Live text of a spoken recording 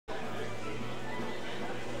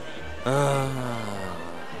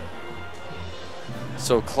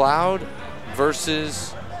So Cloud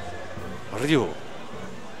versus Ryu.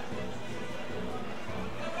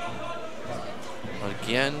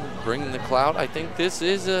 Again, bringing the Cloud. I think this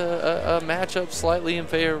is a matchup slightly in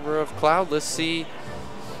favor of Cloud. Let's see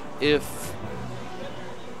if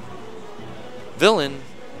Villain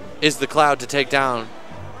is the Cloud to take down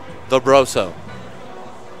the Broso.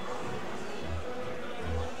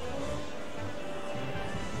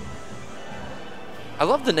 I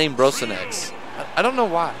love the name Brosinex. I don't know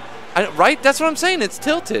why. Right? That's what I'm saying. It's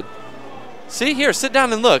tilted. See here, sit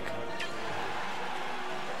down and look.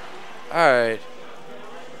 All right.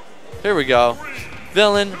 Here we go.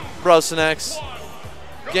 Villain, Brosinex.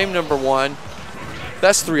 Game number 1.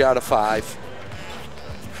 Best 3 out of 5.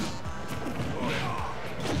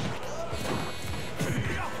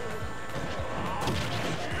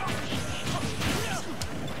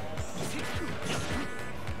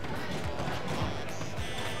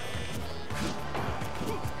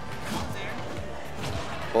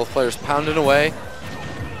 Both players pounding away.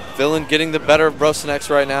 Villain getting the better of Brosinex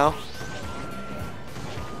right now.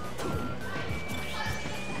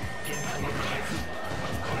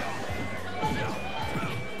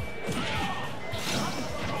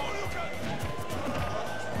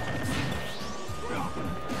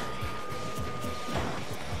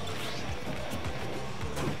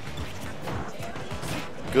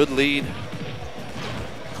 Good lead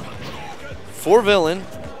for Villain.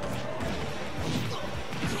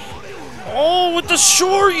 Oh, with the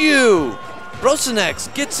Shoryu!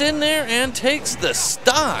 Brosinex gets in there and takes the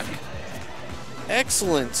stock.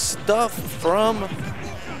 Excellent stuff from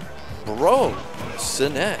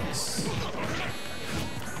Brosinex.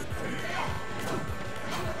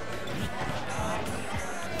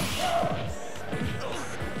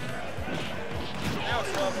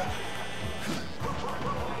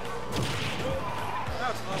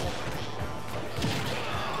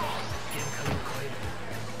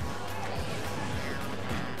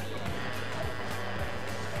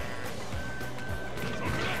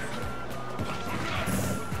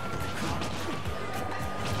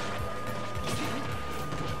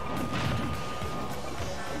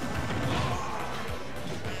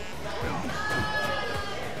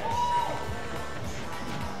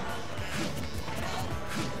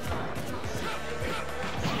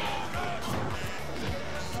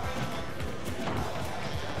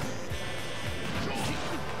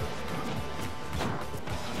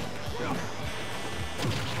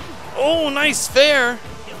 Oh, nice fair.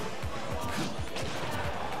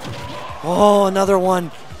 Oh, another one.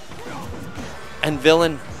 And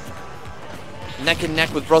Villain neck and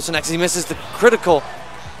neck with Brosinex. He misses the critical.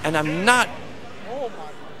 And I'm not.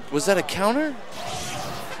 Was that a counter?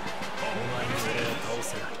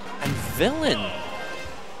 And Villain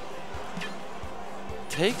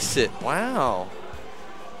takes it. Wow.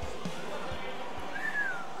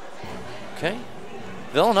 Okay.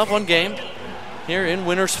 Villain up 1 game here in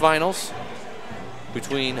winners finals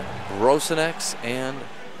between Brosinex and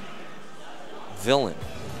Villain.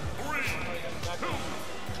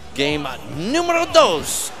 Game numero 2.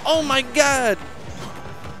 Oh my God.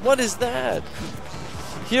 What is that?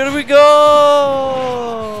 Here we go.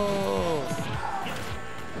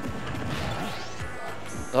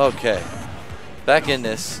 Okay. Back in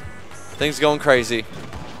this. Things going crazy.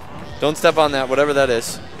 Don't step on that, whatever that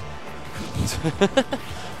is.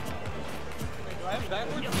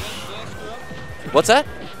 What's that?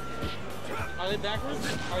 Are they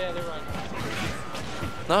backwards? Oh yeah, they're right.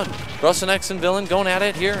 No, Brosinex and Villain going at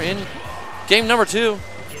it here in game number 2.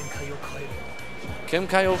 Kim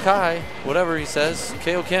Kaiokai, whatever he says,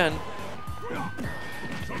 Kaioken.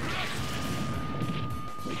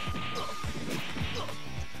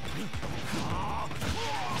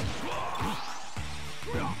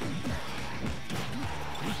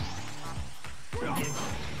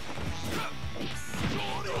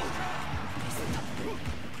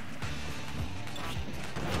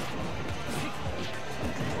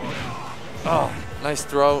 Oh, nice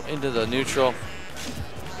throw into the neutral.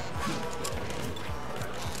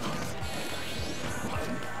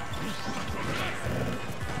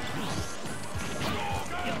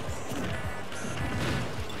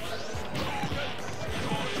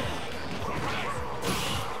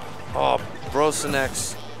 Oh,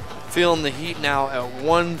 Brosinex feeling the heat now at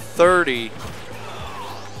 130.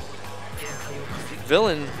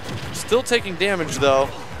 Villain still taking damage though,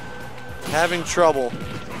 having trouble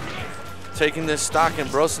taking this stock, and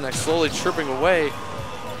Brosinex slowly tripping away.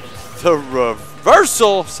 The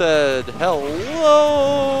reversal said,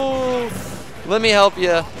 hello. Let me help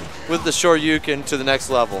you with the Shoryuken to the next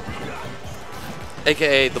level,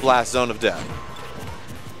 AKA the blast zone of death.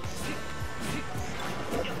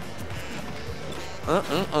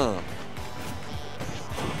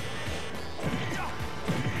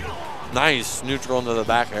 Nice. Neutral into the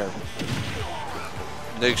back air.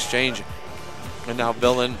 The exchange. And now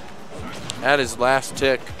Villain at his last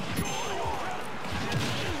tick.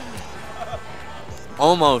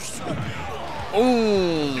 Almost.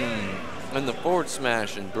 Ooh. And the forward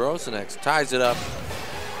smash, and Brosinex ties it up.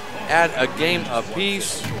 Add a game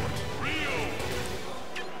apiece.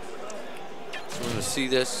 So we're going to see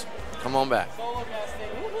this. Come on back.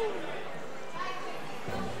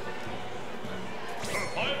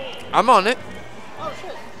 I'm on it. Oh,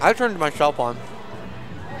 shit. I turned myself on.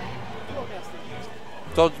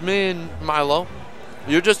 So it's me and Milo.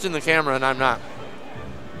 You're just in the camera and I'm not.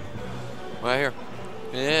 Right here.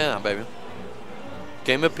 Yeah, baby.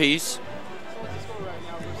 Game apiece.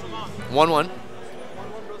 1-1.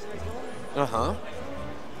 1-1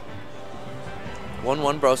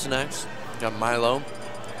 Brosinex. Got Milo,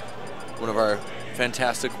 one of our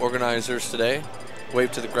fantastic organizers today.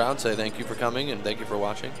 Wave to the crowd, say thank you for coming and thank you for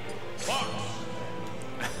watching.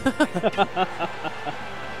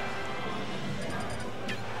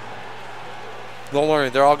 Don't worry,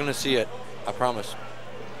 they're all gonna see it. I promise.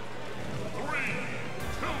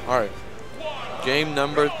 All right. Game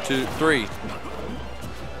number 3.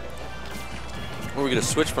 We're gonna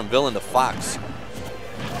switch from Villain to Fox.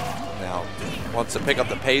 Now, wants to pick up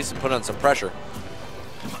the pace and put on some pressure.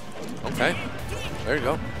 Okay, there you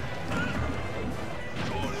go.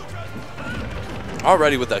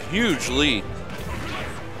 Already with a huge lead.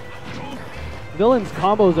 Villain's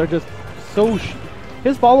combos are just so,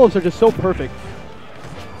 his follow-ups are just so perfect.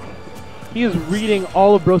 He is reading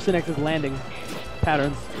all of Brosinex's landing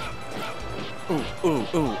patterns. Ooh, ooh,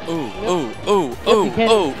 ooh, ooh, ooh, ooh, ooh,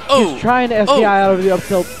 ooh. He's trying to SDI out of the up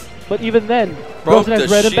tilt, but even then, broke Brosinex the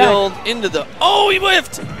read him shield back. into the, oh, he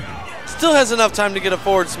whiffed! Still has enough time to get a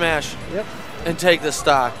forward smash and take the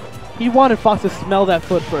stock. He wanted Fox to smell that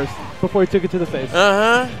foot first before he took it to the face.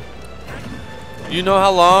 You know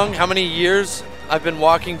how many years I've been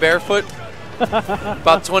walking barefoot?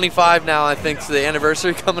 About 25 now, I think, is the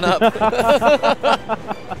anniversary coming up.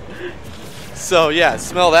 So yeah,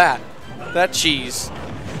 smell that. That cheese.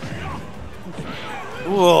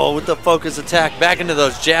 Whoa, with the focus attack. Back into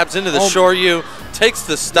those jabs, into the Shoryu. Takes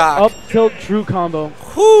the stock. Up tilt true combo.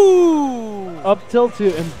 Whoo! Up tilt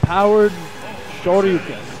to empowered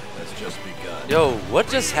Shoryuken. That's just begun. Yo, what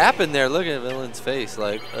just happened there? Look at Villain's face.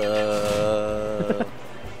 Like, how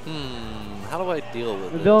do I deal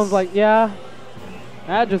with The this? Villain's like, yeah,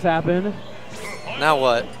 that just happened. Now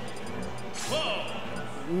what?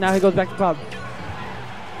 Now he goes back to pop.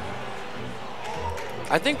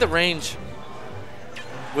 I think the range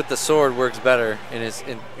with the sword works better in this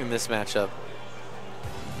matchup.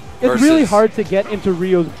 It's really hard to get into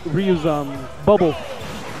Ryu's bubble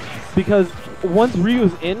because once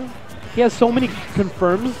Ryu's in, he has so many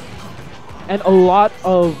confirms and a lot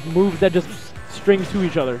of moves that just string to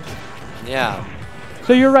each other. Yeah.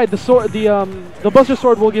 So you're right. The sword, the Buster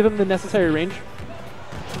Sword will give him the necessary range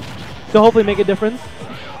to hopefully make a difference.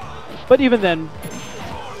 But even then,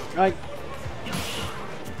 like,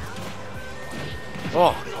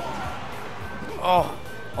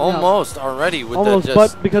 almost already with almost, the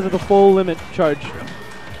just. but because of the full limit charge,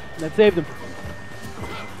 that saved him.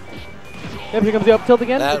 Yep, here comes the up tilt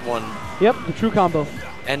again. That one. Yep, the true combo.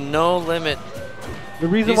 And no limit. The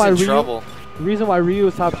reason He's why in Ryu, trouble. the reason why Ryu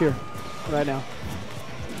is top tier right now.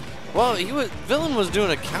 Well, Villain was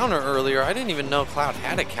doing a counter earlier. I didn't even know Cloud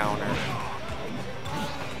had a counter.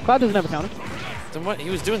 Cloud doesn't have a counter. Then what? He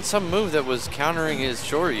was doing some move that was countering his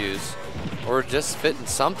Shoryus, or just fitting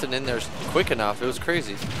something in there quick enough. It was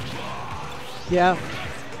crazy. Yeah,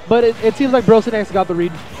 but it seems like Brosinex got the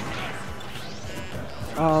read.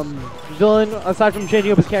 Villain, aside from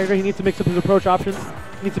changing up his character, he needs to mix up his approach options.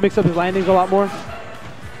 He needs to mix up his landings a lot more.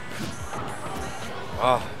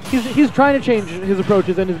 He's trying to change his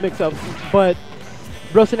approaches and his mix-ups, but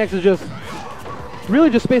Brosinex is just really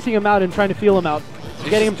just spacing him out and trying to feel him out,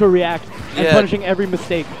 getting him to react and punishing every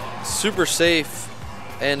mistake. Super safe,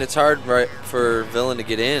 and it's hard for Villain to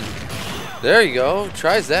get in. There you go.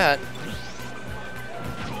 Tries that.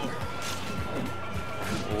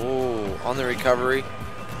 Oh, on the recovery.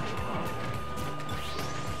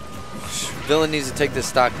 Villain needs to take this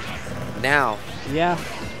stock now. Yeah.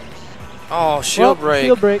 Oh, shield break.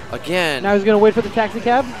 Shield break. Again. Now he's going to wait for the taxi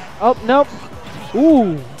cab. Oh, nope.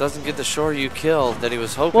 Ooh. Doesn't get the Shoryu kill that he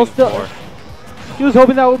was hoping for. He was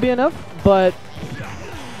hoping that would be enough, but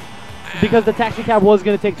because the taxi cab was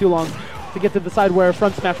going to take too long to get to the side where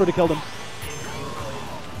front smash would have killed him.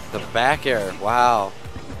 The back air. Wow.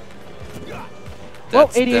 Well,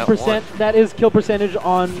 88%. That is kill percentage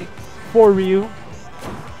for Ryu.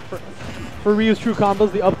 For Ryu's true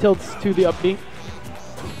combos, the up tilts to the up B.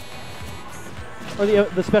 Or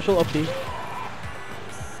the special up B.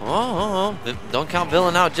 Oh. Don't count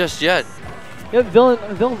Villain out just yet. Yeah,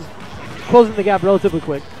 Villain's closing the gap relatively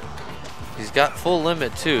quick. He's got full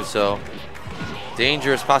limit too, so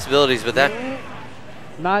dangerous possibilities, but that...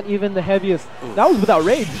 Not even the heaviest. Ooh. That was without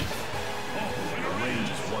rage.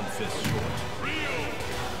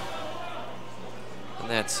 And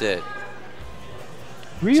that's it.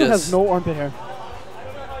 Ryu has no armpit hair.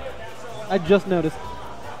 I just noticed.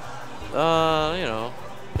 You know,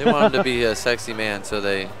 they want him to be a sexy man, so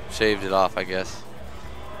they shaved it off, I guess.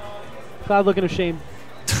 Cloud looking ashamed,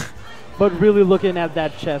 but really looking at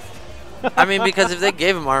that chest. I mean, because if they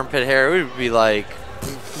gave him armpit hair, it would be like...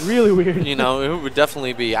 really weird. You know, it would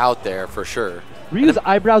definitely be out there for sure. Ryu's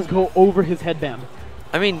eyebrows go over his headband.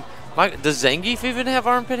 I mean, does Zangief even have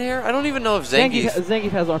armpit hair? I don't even know if Zangief...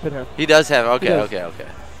 Zangief has armpit hair. He does have, okay.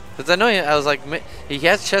 Because I know, I was like, he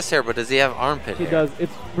has chest hair, but does he have armpit hair? He does.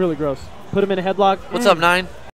 It's really gross. Put him in a headlock. What's up, 9?